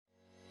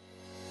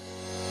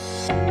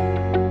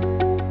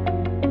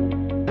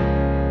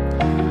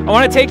I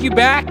want to take you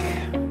back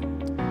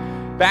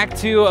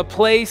to a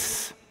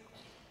place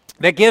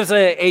that gives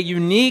a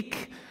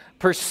unique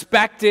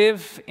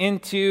perspective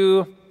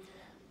into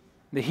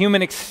the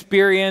human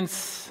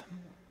experience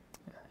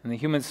and the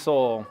human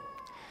soul.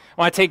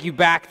 I want to take you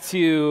back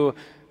to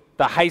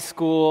the high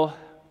school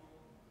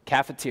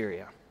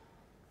cafeteria.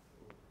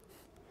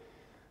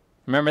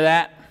 Remember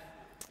that?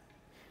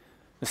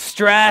 The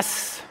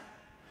stress,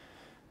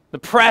 the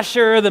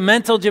pressure, the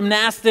mental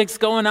gymnastics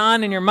going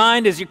on in your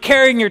mind as you're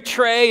carrying your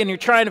tray and you're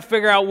trying to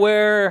figure out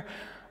where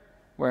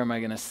am I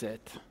going to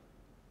sit?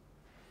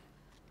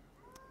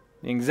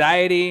 The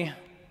anxiety,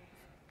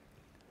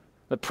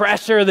 the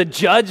pressure, the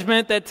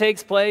judgment that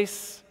takes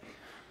place.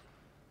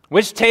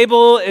 Which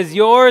table is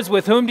yours?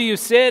 With whom do you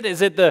sit?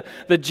 Is it the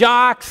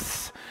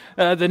jocks,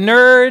 the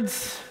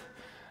nerds,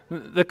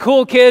 the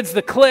cool kids,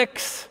 the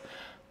cliques,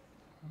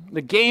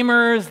 the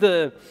gamers,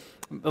 the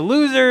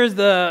losers,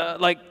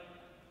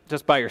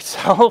 just by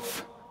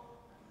yourself?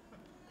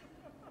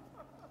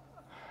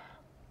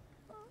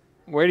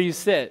 Where do you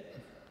sit?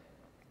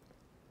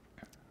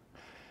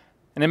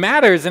 And it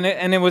matters, and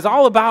it was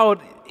all about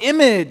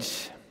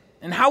image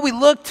and how we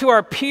look to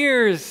our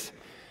peers.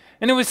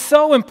 And it was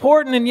so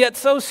important and yet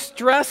so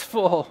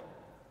stressful.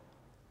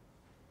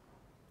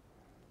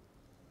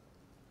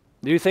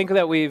 Do you think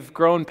that we've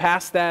grown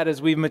past that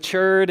as we've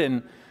matured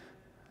and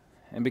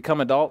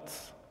become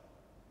adults?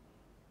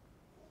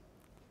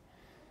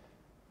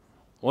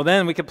 Well,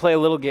 then we could play a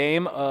little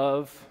game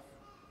of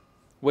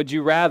Would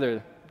You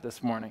Rather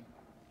this morning.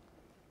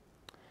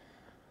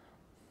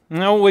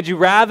 Would you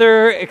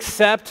rather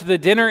accept the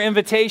dinner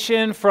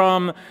invitation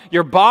from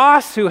your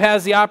boss who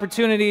has the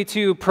opportunity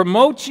to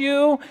promote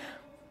you,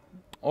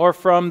 or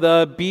from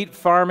the beet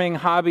farming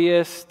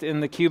hobbyist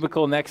in the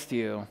cubicle next to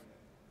you?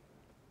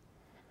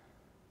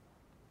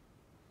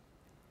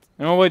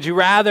 Would you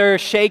rather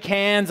shake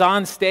hands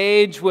on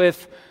stage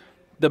with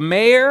the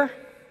mayor,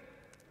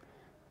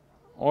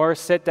 or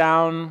sit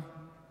down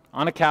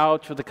on a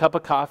couch with a cup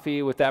of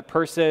coffee with that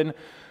person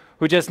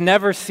who just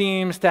never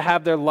seems to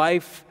have their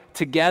life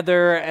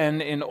together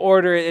and in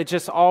order? It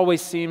just always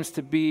seems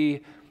to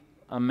be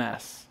a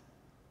mess.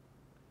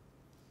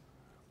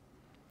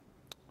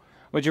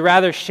 Would you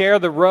rather share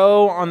the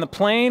row on the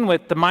plane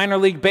with the minor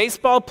league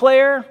baseball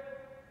player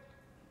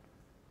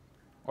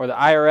or the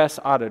IRS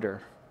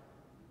auditor?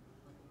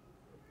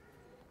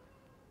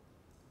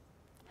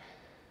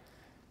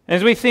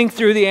 As we think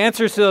through the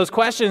answers to those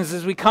questions,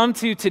 as we come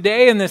to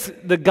today in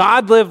the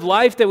God-lived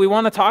life that we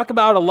want to talk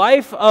about, a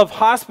life of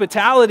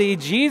hospitality,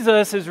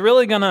 Jesus is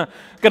really going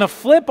to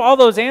flip all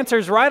those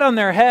answers right on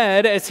their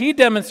head as he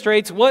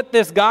demonstrates what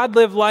this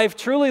God-lived life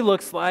truly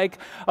looks like,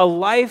 a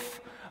life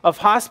of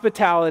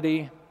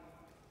hospitality.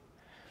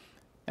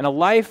 And a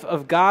life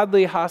of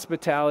godly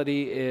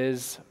hospitality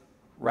is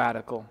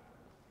radical.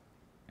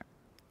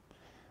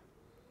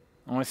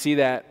 I want to see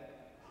that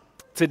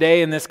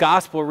today in this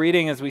gospel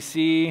reading as we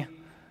see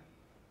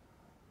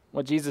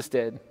what Jesus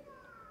did.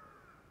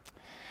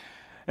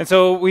 And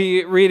so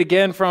we read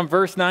again from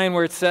verse 9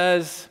 where it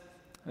says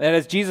that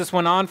as Jesus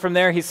went on from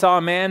there, he saw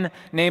a man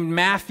named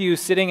Matthew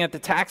sitting at the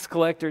tax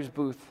collector's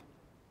booth.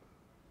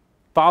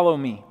 "Follow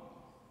me,"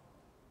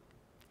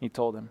 he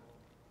told him.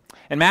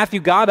 And Matthew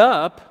got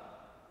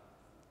up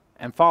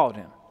and followed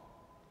him.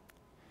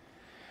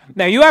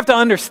 Now, you have to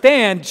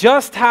understand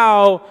just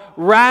how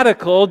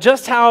radical,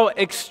 just how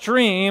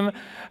extreme,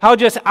 how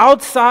just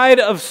outside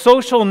of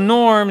social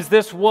norms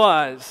this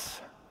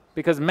was,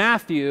 because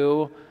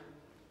Matthew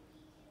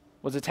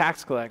was a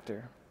tax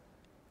collector.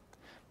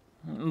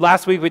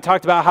 Last week we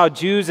talked about how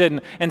Jews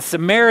and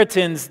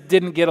Samaritans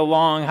didn't get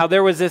along, how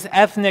there was this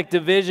ethnic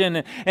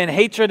division and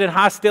hatred and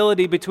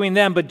hostility between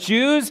them, but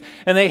Jews,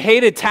 and they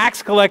hated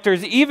tax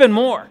collectors even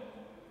more,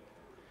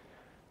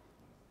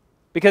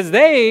 because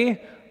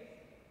they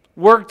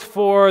worked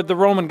for the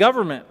Roman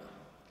government.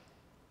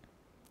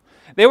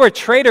 They were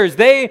traitors.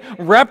 They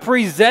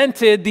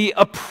represented the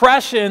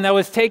oppression that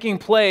was taking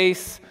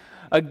place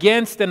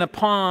against and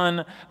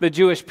upon the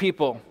Jewish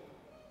people.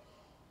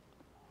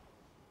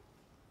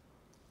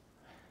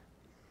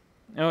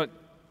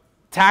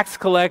 Tax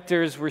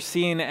collectors were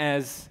seen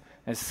as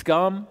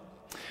scum.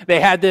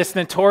 They had this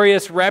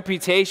notorious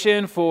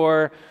reputation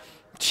for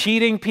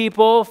cheating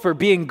people, for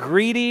being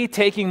greedy,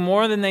 taking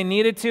more than they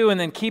needed to, and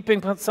then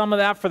keeping some of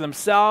that for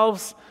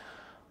themselves.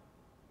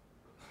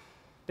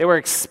 They were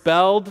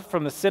expelled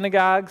from the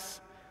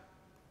synagogues.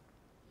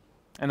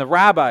 And the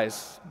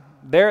rabbis,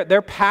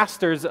 their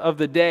pastors of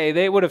the day,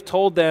 they would have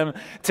told them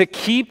to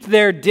keep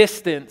their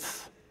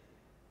distance,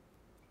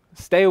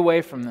 stay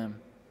away from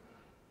them.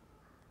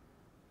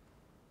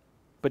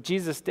 But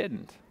Jesus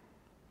didn't.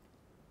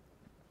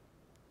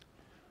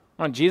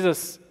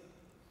 Jesus,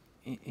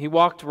 he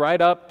walked right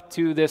up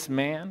to this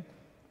man,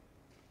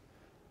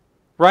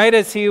 right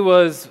as he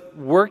was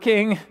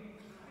working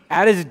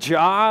at his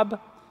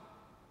job,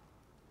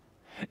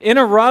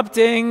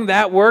 interrupting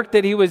that work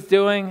that he was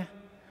doing.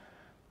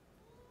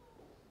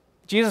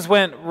 Jesus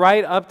went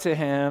right up to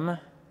him,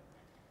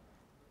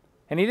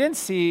 and he didn't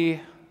see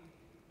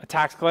a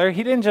tax collector.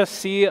 He didn't just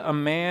see a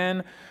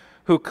man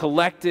who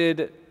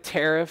collected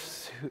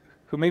tariffs,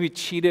 who maybe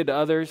cheated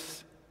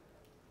others.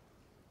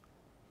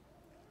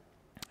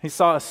 He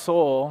saw a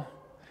soul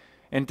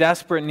in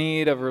desperate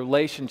need of a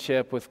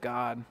relationship with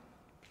God.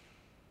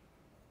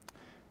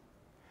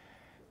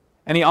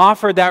 And he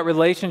offered that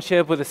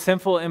relationship with a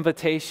simple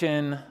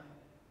invitation,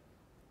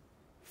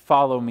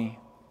 follow me.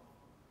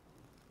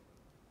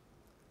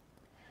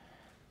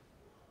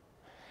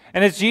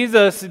 And as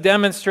Jesus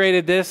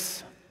demonstrated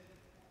this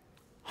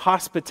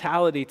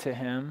hospitality to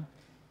him,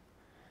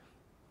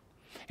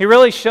 he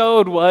really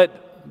showed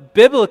what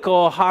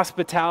biblical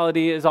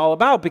hospitality is all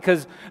about,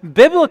 because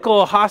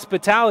biblical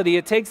hospitality,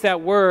 it takes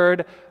that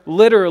word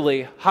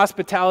literally.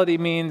 Hospitality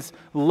means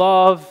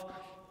love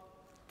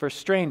for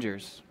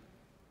strangers.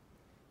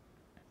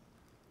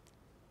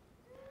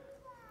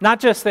 Not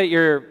just that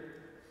you're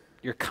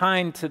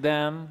kind to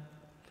them,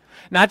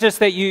 not just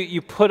that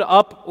you put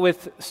up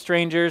with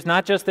strangers,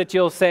 not just that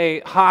you'll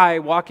say hi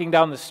walking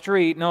down the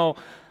street. No,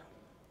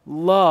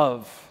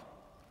 love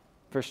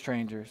for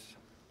strangers.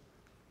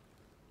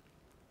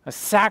 A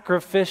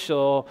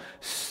sacrificial,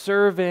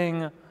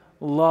 serving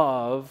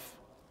love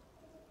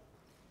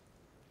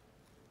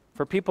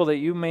for people that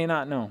you may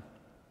not know.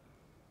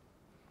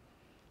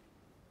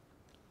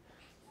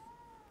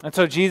 And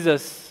so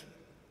Jesus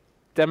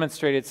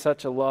demonstrated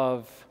such a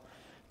love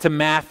to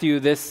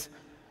Matthew, this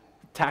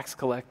tax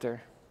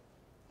collector.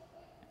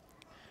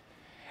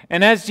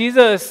 And as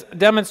Jesus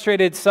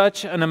demonstrated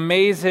such an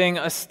amazing,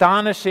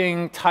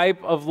 astonishing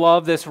type of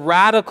love, this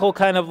radical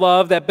kind of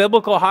love that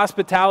biblical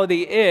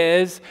hospitality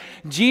is,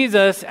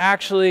 Jesus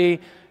actually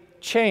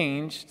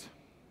changed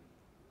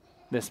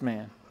this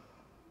man.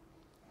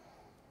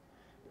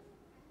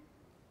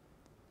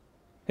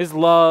 His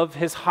love,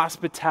 his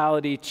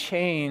hospitality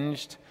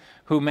changed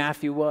who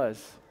Matthew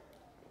was.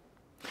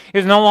 He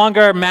was no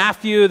longer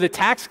Matthew the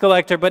tax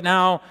collector, but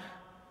now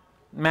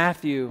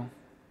Matthew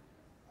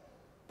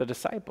the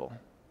disciple.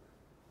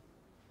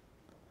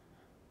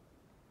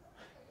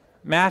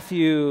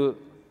 Matthew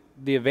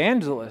the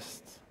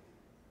evangelist.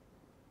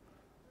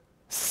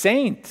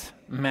 Saint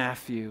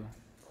Matthew.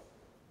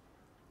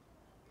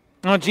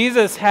 Now,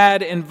 Jesus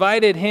had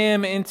invited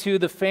him into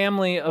the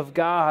family of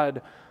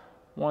God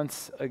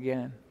once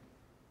again.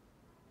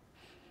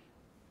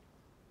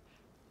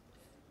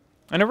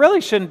 And it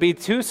really shouldn't be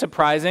too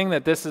surprising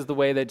that this is the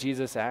way that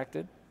Jesus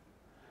acted.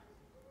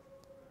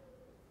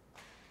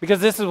 Because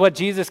this is what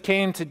Jesus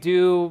came to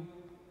do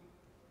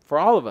for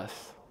all of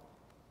us.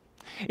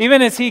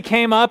 Even as he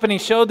came up and he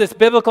showed this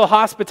biblical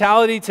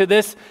hospitality to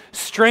this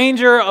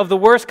stranger of the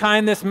worst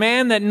kind, this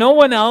man that no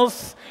one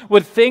else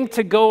would think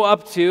to go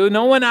up to,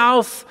 no one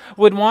else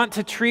would want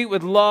to treat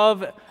with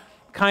love,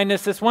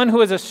 kindness, this one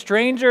who is a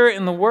stranger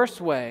in the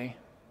worst way.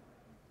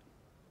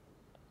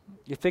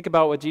 You think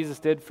about what Jesus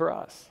did for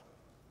us.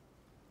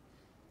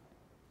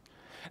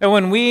 And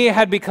when we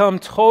had become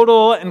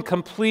total and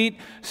complete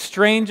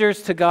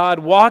strangers to God,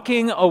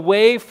 walking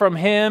away from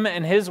Him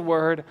and His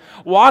Word,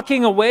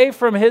 walking away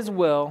from His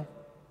will,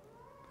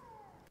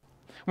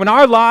 when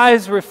our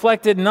lives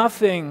reflected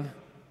nothing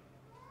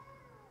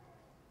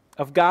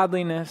of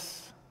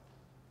godliness,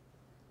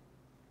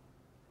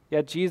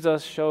 yet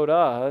Jesus showed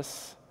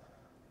us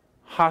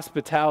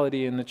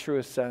hospitality in the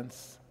truest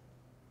sense.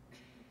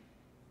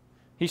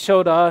 He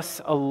showed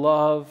us a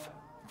love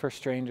for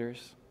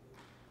strangers.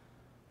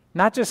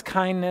 Not just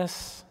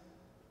kindness,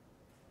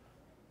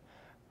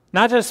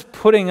 not just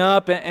putting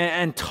up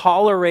and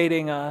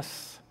tolerating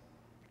us,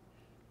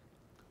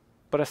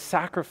 but a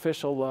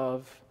sacrificial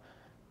love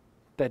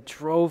that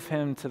drove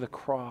him to the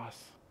cross.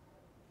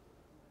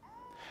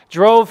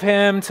 Drove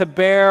him to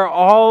bear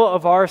all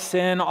of our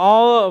sin,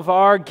 all of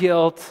our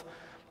guilt,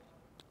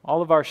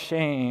 all of our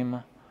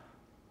shame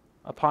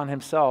upon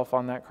himself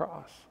on that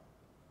cross.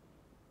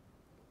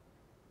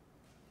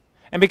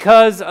 And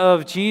because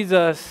of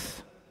Jesus'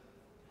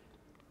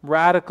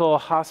 radical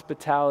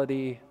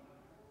hospitality,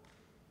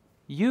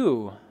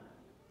 you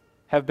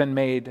have been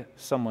made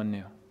someone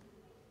new.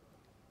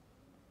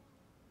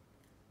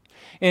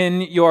 In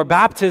your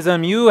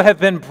baptism, you have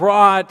been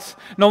brought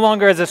no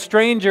longer as a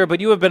stranger, but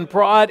you have been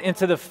brought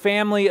into the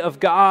family of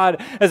God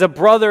as a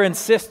brother and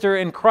sister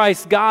in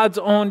Christ, God's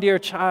own dear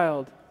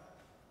child.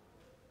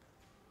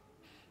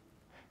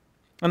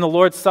 On the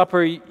Lord's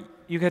Supper,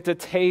 you get to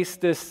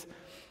taste this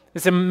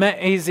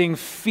amazing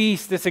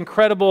feast, this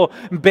incredible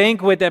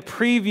banquet that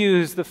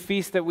previews the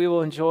feast that we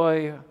will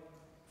enjoy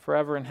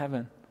forever in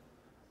heaven.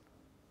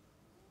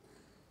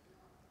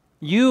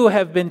 You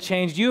have been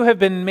changed. You have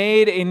been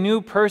made a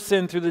new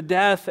person through the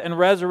death and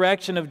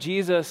resurrection of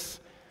Jesus,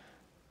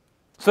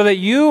 so that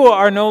you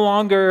are no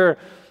longer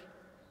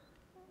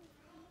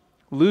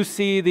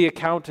Lucy the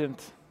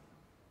accountant,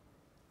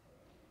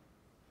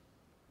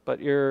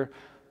 but you're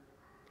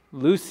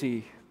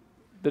Lucy,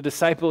 the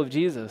disciple of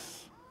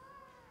Jesus.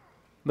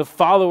 The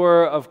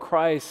follower of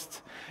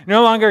Christ. You're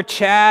no longer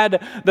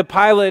Chad the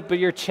pilot, but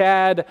you're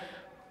Chad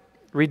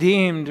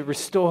redeemed,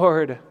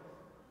 restored,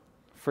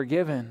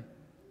 forgiven.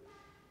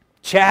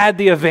 Chad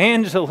the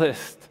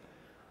evangelist.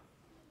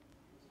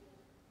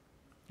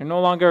 You're no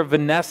longer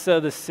Vanessa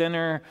the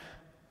sinner,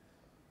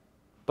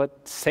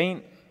 but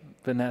Saint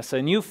Vanessa.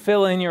 And you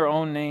fill in your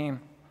own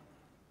name.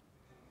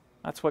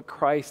 That's what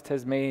Christ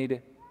has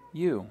made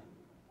you.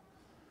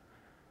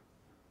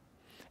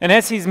 And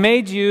as He's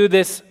made you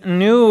this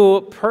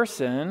new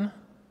person,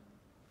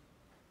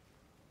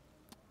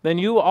 then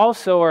you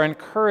also are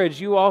encouraged,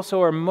 you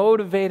also are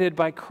motivated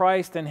by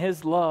Christ and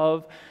His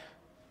love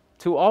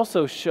to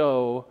also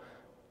show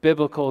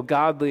biblical,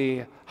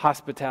 godly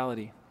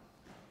hospitality.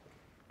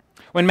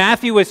 When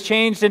Matthew was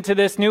changed into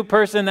this new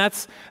person,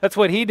 that's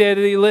what he did.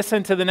 He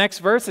listened to the next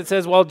verse. It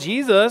says, while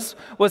Jesus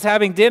was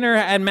having dinner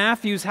at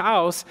Matthew's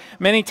house,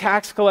 many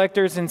tax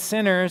collectors and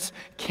sinners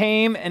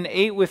came and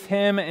ate with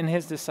him and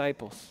his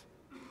disciples.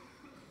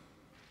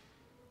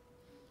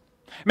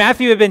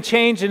 Matthew had been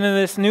changed into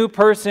this new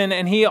person,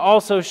 and he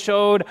also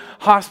showed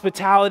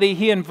hospitality.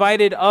 He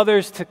invited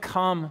others to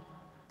come.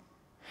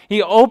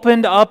 He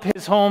opened up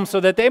his home so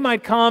that they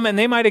might come and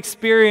they might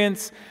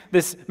experience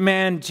this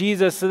man,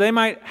 Jesus, so they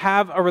might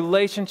have a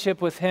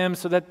relationship with him,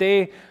 so that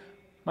they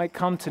might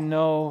come to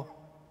know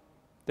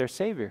their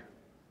Savior.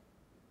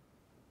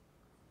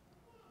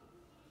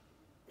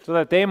 So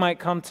that they might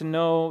come to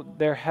know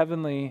their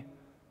Heavenly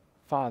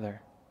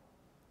Father.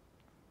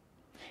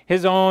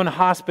 His own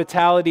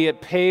hospitality, it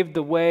paved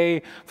the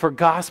way for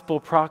gospel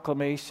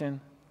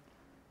proclamation.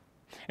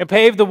 It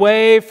paved the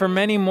way for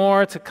many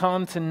more to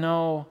come to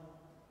know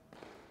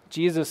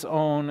Jesus'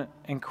 own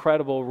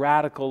incredible,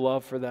 radical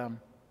love for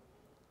them.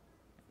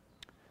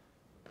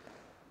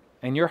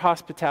 And your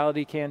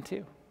hospitality can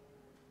too.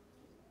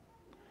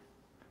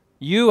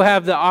 You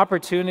have the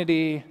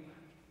opportunity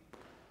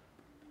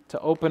to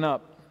open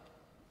up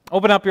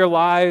your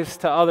lives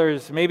to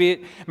others.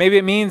 Maybe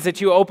it means that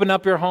you open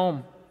up your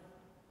home.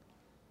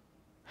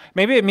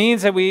 Maybe it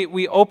means that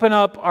we open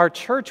up our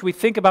church. We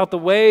think about the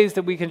ways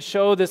that we can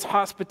show this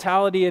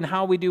hospitality in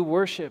how we do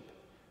worship.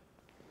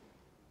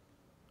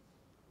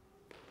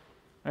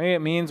 Maybe it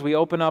means we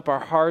open up our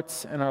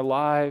hearts and our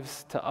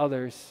lives to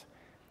others.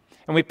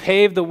 And we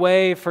pave the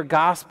way for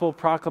gospel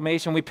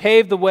proclamation. We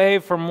pave the way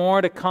for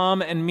more to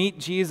come and meet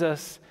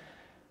Jesus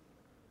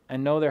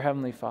and know their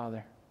Heavenly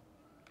Father.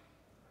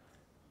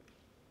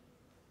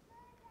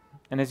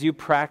 And as you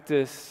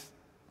practice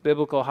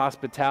biblical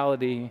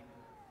hospitality,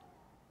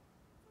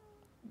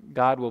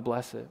 God will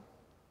bless it.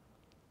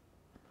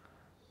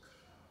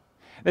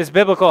 This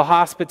biblical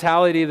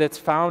hospitality that's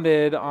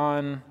founded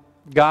on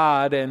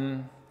God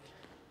and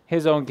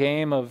His own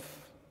game of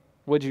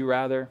would you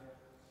rather.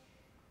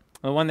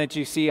 The one that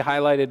you see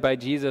highlighted by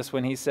Jesus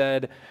when He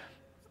said,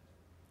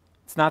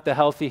 it's not the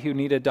healthy who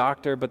need a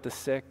doctor, but the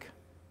sick.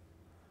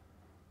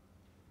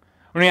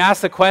 When we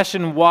ask the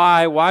question,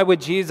 why would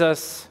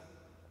Jesus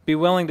be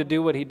willing to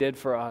do what He did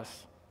for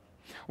us?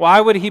 Why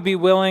would He be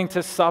willing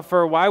to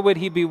suffer? Why would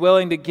He be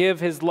willing to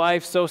give His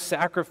life so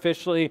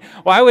sacrificially?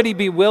 Why would He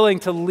be willing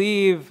to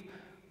leave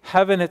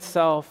heaven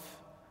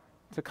itself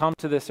to come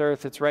to this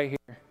earth? It's right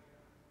here.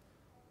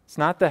 It's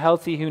not the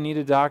healthy who need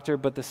a doctor,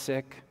 but the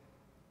sick.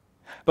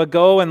 But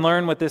go and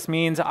learn what this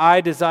means.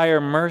 I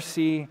desire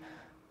mercy,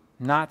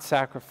 not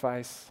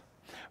sacrifice.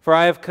 For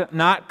I have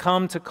not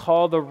come to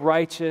call the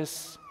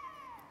righteous,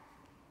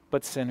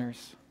 but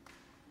sinners.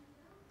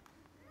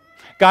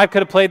 God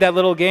could have played that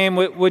little game.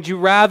 Would you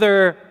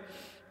rather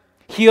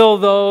heal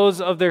those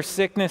of their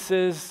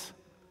sicknesses,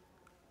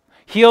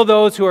 heal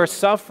those who are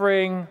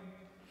suffering,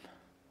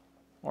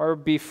 or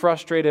be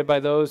frustrated by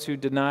those who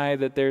deny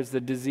that there's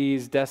the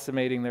disease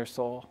decimating their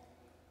soul?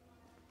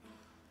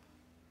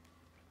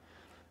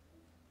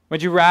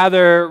 Would you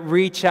rather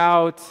reach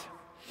out,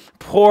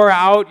 pour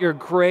out your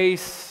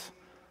grace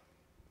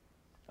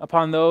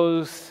upon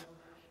those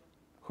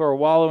who are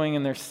wallowing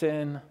in their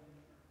sin,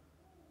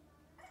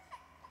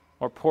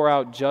 or pour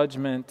out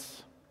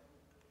judgment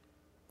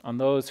on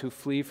those who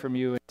flee from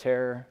you in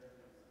terror?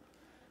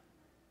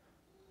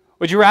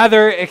 Would you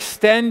rather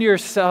extend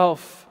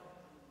yourself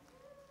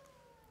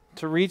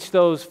to reach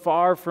those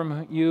far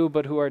from you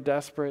but who are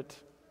desperate,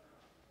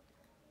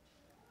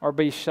 or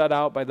be shut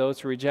out by those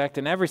who reject?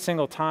 And every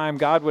single time,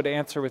 God would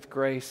answer with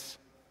grace.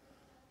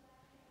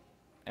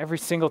 Every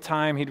single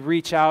time, He'd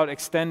reach out,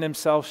 extend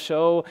Himself,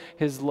 show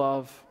His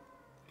love.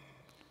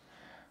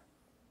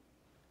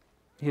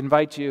 He'd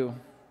invite you.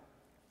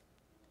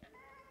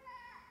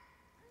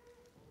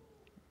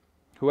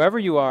 Whoever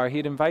you are,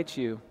 He'd invite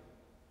you.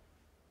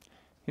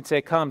 He'd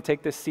say, come,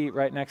 take this seat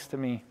right next to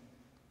me.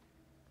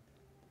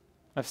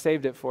 I've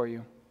saved it for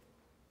you.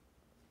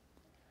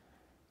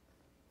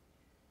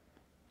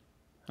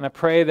 And I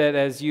pray that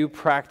as you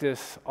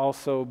practice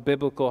also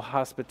biblical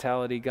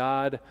hospitality,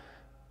 God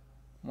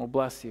will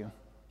bless you.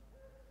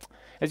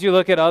 As you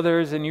look at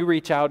others and you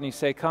reach out and you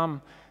say,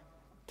 come,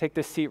 take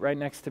this seat right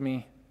next to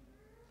me,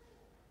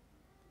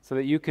 so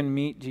that you can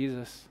meet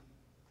Jesus.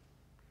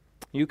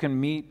 You can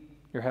meet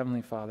your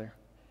Heavenly Father.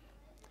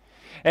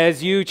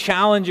 As you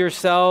challenge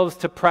yourselves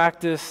to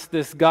practice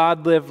this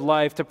God-lived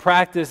life, to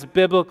practice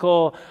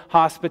biblical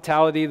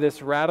hospitality,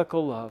 this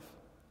radical love,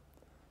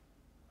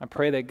 I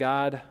pray that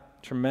God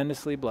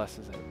tremendously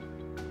blesses it.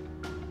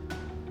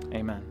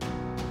 Amen.